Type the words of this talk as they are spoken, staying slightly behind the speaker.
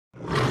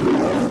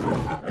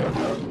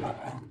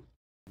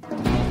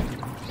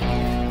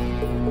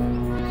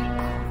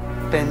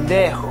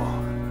pendejo.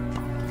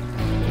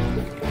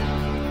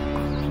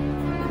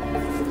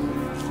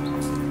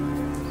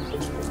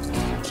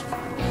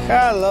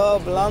 Hello,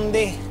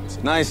 Blondie. It's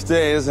a nice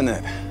day, isn't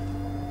it?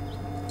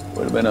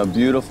 Would have been a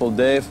beautiful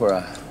day for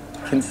a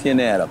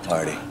quinceañera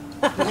party.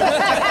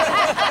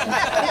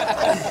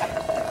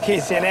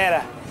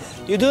 Quinceañera.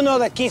 You do know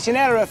that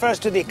quinceañera refers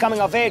to the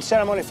coming-of-age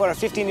ceremony for a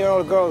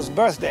 15-year-old girl's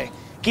birthday.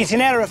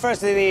 Quinceañera refers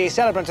to the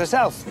celebrant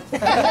herself.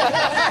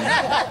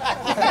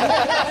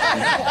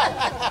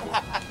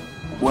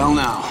 Well,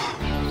 now,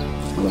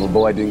 the little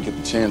boy didn't get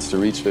the chance to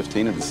reach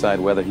 15 and decide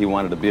whether he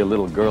wanted to be a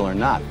little girl or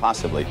not.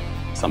 Possibly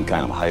some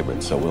kind of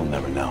hybrid, so we'll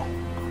never know.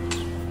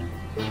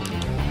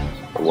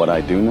 But what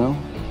I do know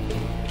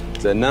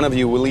is that none of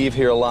you will leave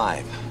here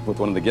alive with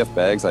one of the gift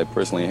bags I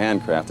personally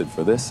handcrafted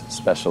for this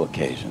special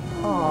occasion.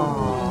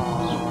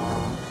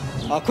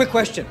 Quick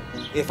question.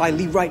 If I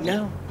leave right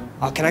now,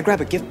 can I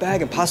grab a gift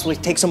bag and possibly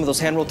take some of those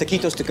hand-rolled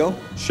taquitos to go?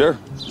 Sure.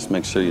 Just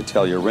make sure you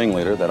tell your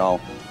ringleader that all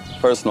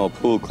personal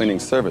pool cleaning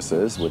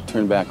services would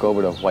turn back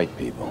over to white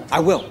people.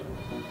 I will.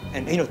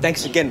 And, you know,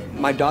 thanks again.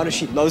 My daughter,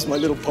 she loves My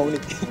Little Pony.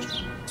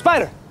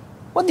 Spider,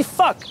 what the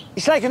fuck?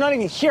 It's like you're not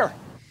even here.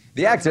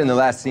 The actor in the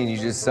last scene you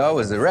just saw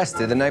was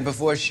arrested the night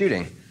before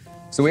shooting.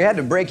 So we had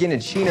to break into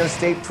Chino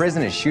State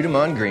Prison and shoot him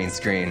on green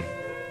screen.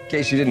 In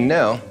case you didn't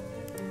know,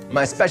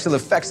 my special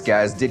effects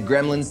guys did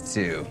Gremlins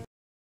too.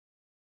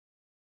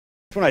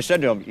 That's when I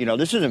said to him, you know,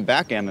 this isn't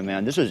backgammon,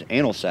 man. This is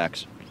anal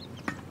sex.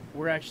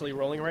 We're actually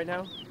rolling right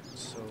now.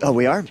 So... Oh,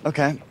 we are?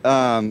 Okay.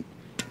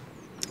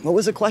 What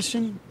was the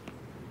question?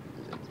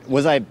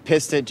 Was I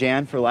pissed at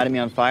Jan for lighting me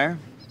on fire?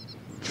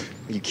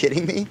 Are you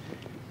kidding me?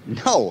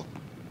 No.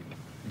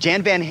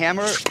 Jan Van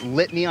Hammer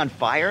lit me on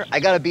fire? I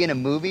gotta be in a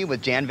movie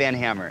with Jan Van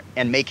Hammer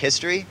and make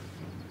history?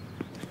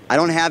 I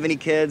don't have any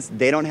kids,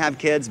 they don't have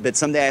kids, but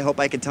someday I hope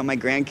I can tell my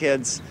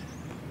grandkids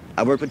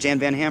I worked with Jan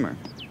Van Hammer.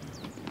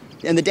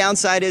 And the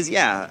downside is,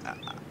 yeah,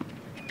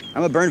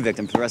 I'm a burn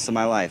victim for the rest of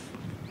my life.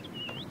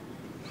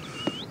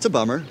 It's a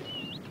bummer.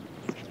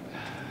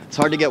 It's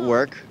hard to get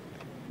work.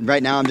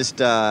 Right now I'm just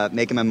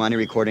making my money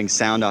recording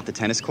sound off the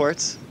tennis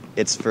courts.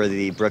 It's for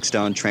the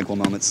Brookstone Tranquil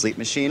Moment Sleep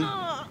Machine.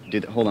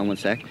 Dude, hold on one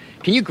sec.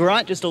 Can you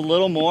grunt just a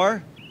little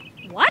more?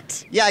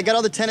 What? Yeah, I got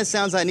all the tennis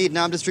sounds I need.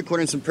 Now I'm just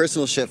recording some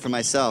personal shit for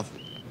myself.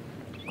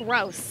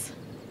 Gross.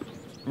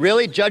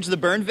 Really? Judge the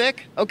burn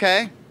Vic?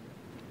 Okay.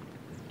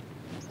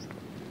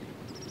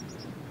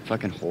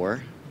 Fucking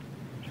whore.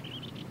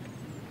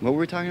 What were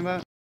we talking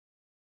about?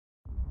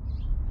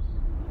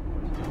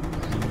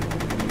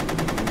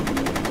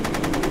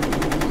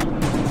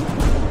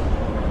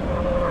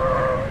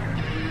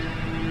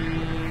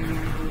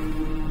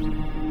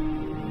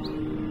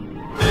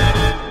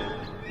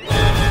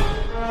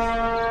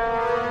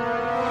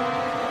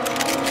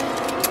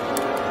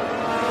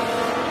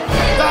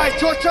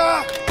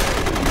 Chocha!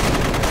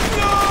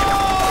 ¡No!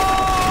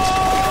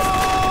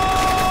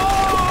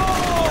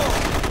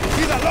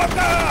 ¡Vida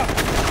loca!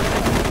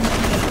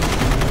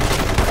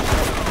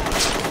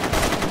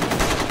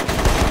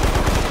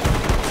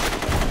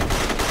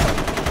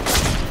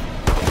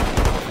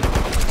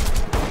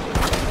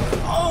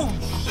 Oh,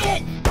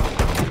 shit!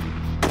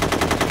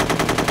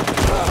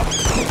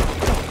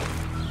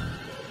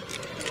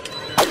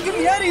 Get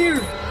me out of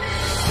here!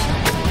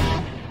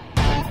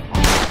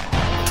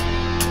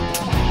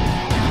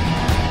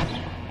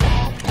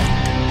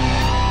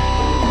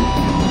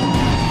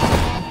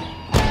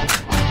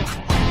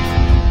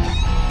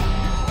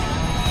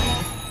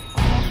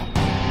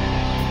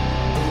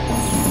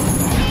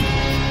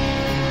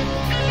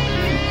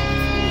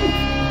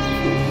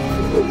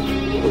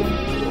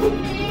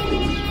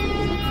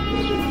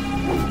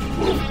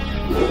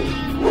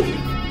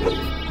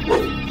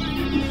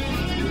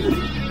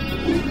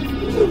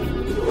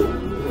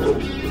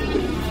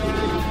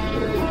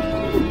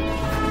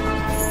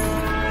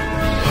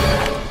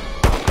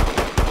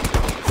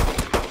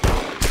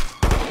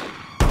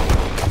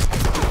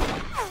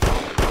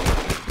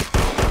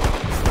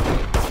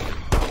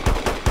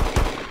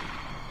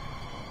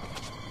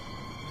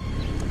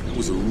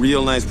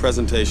 Real nice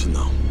presentation,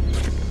 though.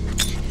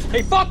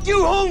 Hey, fuck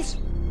you, Holmes!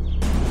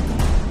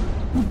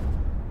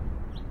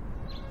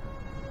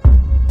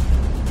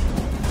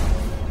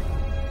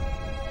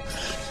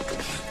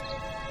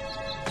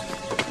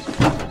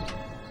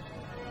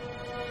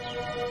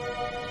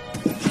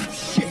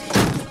 Shit.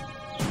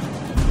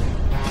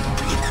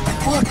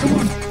 Oh, come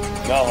on.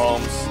 Go,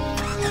 Holmes.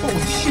 Oh,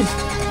 shit.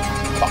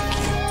 Fuck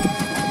you.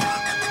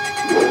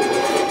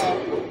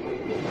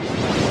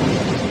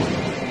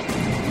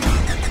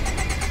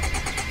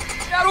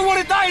 I don't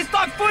want to die in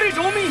stock footage,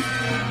 homie!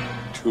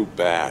 Too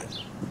bad.